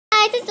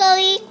is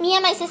Lily. Me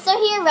and my sister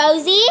here,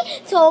 Rosie,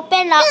 to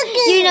open up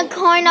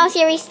Unicorno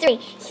Series 3.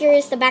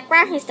 Here's the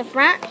background. Here's the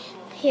front.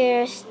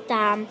 Here's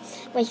the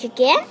what you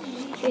get.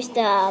 Here's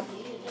the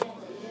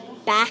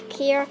back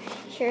here.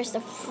 Here's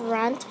the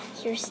front.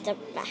 Here's the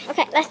back.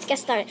 Okay, let's get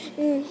started.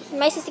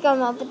 My sister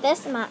gonna open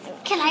this. Can I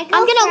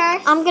go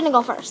first? I'm gonna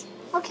go first.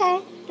 Okay.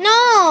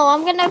 No,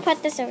 I'm gonna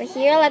put this over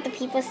here. Let the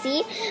people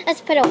see.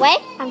 Let's put it away.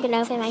 I'm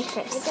gonna open mine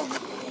first.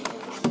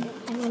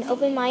 I'm gonna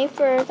open mine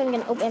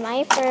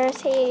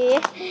first. Hey,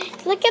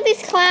 look at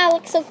this cloud.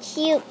 Looks so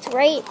cute,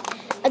 right?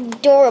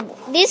 Adorable.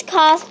 This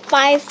cost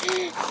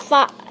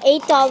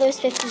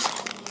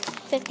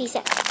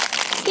 $8.50.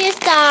 Here's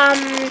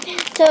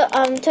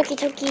the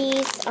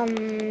Toki's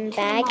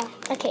bag.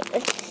 Okay,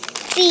 let's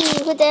see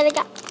who did I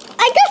got.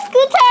 I got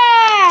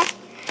Scooter!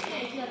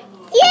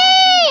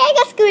 Yay! I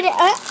got Scooter.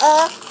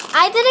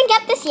 I didn't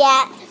get this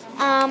yet.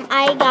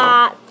 I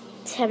got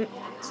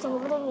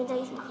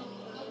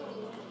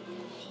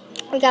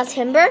We got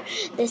Timber,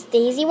 this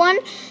Daisy one,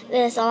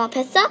 this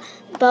Pizza,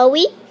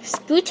 Bowie,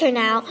 Scooter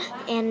now,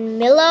 and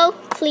Milo,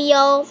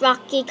 Cleo,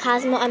 Rocky,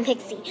 Cosmo, and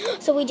Pixie.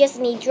 So we just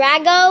need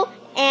Drago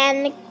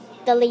and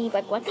the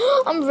Ladybug one.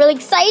 I'm really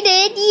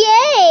excited!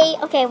 Yay!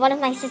 Okay, what is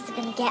my sister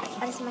gonna get?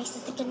 Come on, my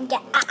sister.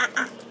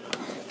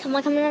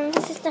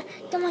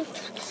 Come on,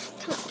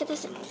 get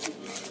this.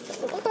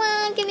 Come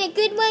on, give me a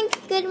good one.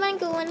 Good one.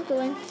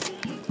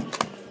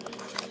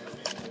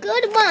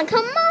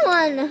 Come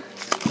on.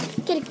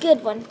 Get a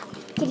good one.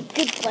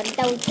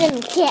 That we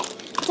didn't get.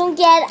 Don't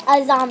get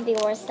a zombie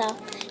or stuff.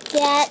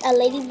 Get a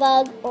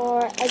ladybug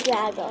or a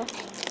Drago.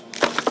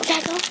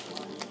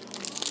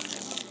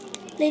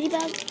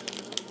 Ladybug.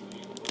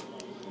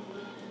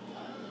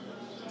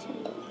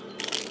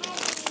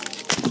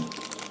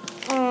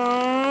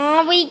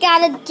 We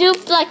got a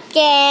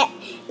duplicate.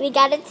 We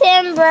got a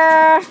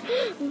Timber.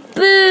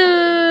 Boo.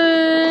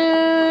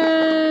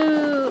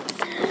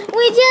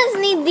 We just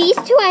need these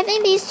two. I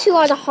think these two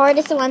are the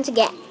hardest one to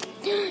get.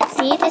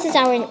 See, this is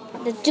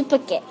the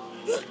duplicate.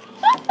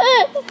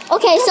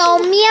 Okay, so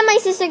me and my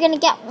sister are gonna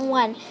get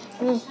one.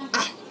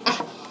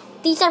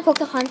 These are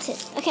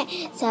Pocahontas.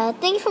 Okay, so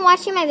thanks for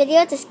watching my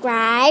video.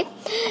 Subscribe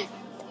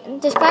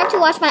to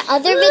watch my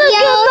other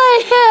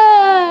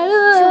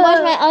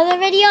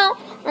video.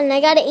 And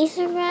I got an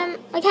Instagram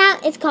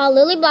account. It's called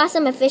Lily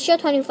Blossom Official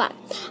 25.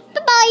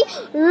 Bye bye.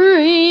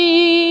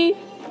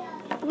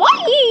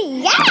 Bye.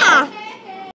 Yeah.